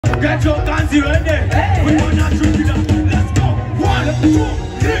Get your guns ready. We gonna shoot it up. Let's go. 1, 2,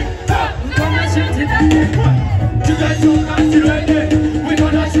 3, 4. We gonna shoot it up. You get your guns ready. We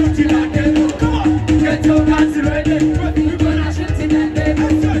gonna shoot it up. Come on. Get your guns ready. We gonna shoot it up.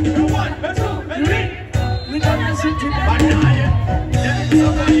 1, 2, 3. We gonna shoot it up. Banaye.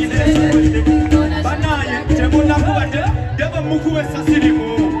 Somebody there. Banaye. Jemuna kuwate. Deva mukuwe sasirimu.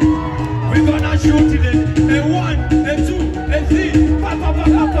 We gonna shoot it. 1, 2, 3. Papa, papa,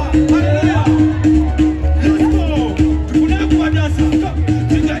 papa. Hallelujah. Let's go. You never dance.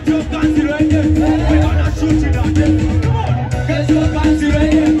 You get your guns ready. We gonna shoot it up. Come on. Get your guns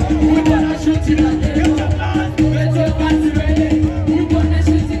ready. We gonna shoot it up. Get your guns. Get your guns ready. We gonna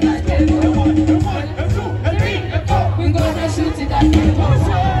shoot it up. 1, 2, 3, 4. We gonna shoot it up. Get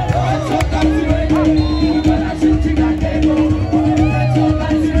your guns ready. We gonna shoot it up. Get your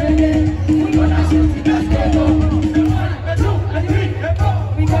guns ready. We gonna shoot it up. 1, 2, 3, 4.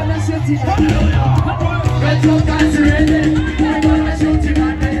 We gonna shoot it up. Get your guns ready. We gonna shoot it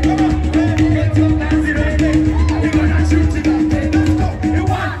up. Get your guns ready. We gonna shoot it up. Let's go.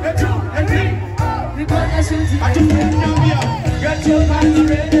 1, 2, 3. We gonna shoot it I just get your guns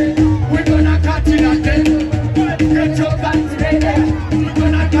ready. We gonna catch it up. Get your guns ready. We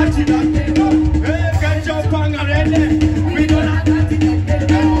gonna catch it up. Get your pang ready. We gonna catch it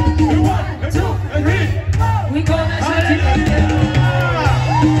up. 1, 2, 3. We gonna shoot it up.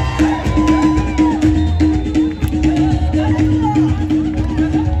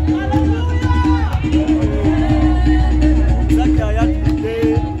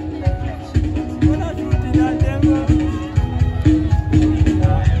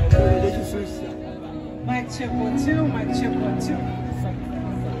 Mic check 1, 2. Mic check 1, 2.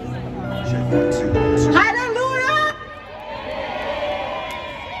 Hallelujah!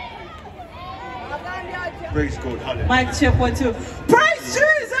 Praise God. Hallelujah. Mic check 1, 2. Praise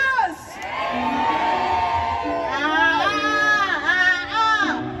Jesus!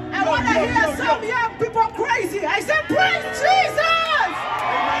 I want to hear some young people crazy. I said, praise Jesus!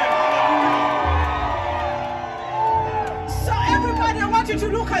 So everybody, I want you to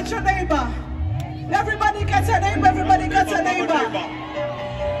look at your neighbor. Everybody gets a neighbor. Everybody gets a neighbor.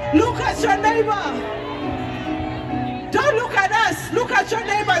 Look at your neighbor. Don't look at us. Look at your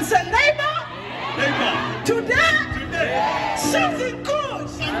neighbor and say, neighbor, today, something good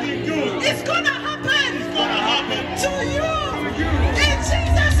is going to happen to you. In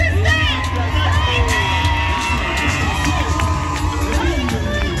Jesus' name.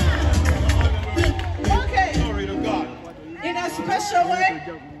 Okay. In a special way,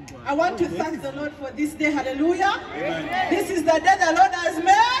 I want to thank the Lord for this day. Hallelujah. Amen. This is the day the Lord has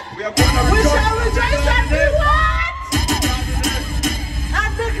made. We shall rejoice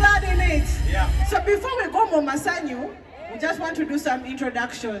and be glad in it. Yeah. So before we go Mama Sanyu, we just want to do some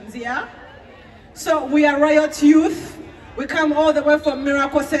introductions, yeah? So we are Riot Youth. We come all the way from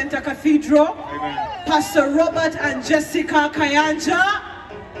Miracle Center Cathedral. Amen. Pastor Robert and Jessica Kayanja.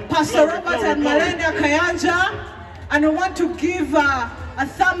 Pastor Robert and Malenda Kayanja. And we want to give a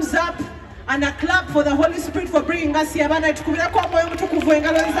thumbs up and a clap for the Holy Spirit for bringing us here. Bana tukubira kwa moyo mtukuvu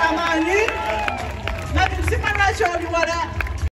engalo nzamani. Na tusima nacho liwala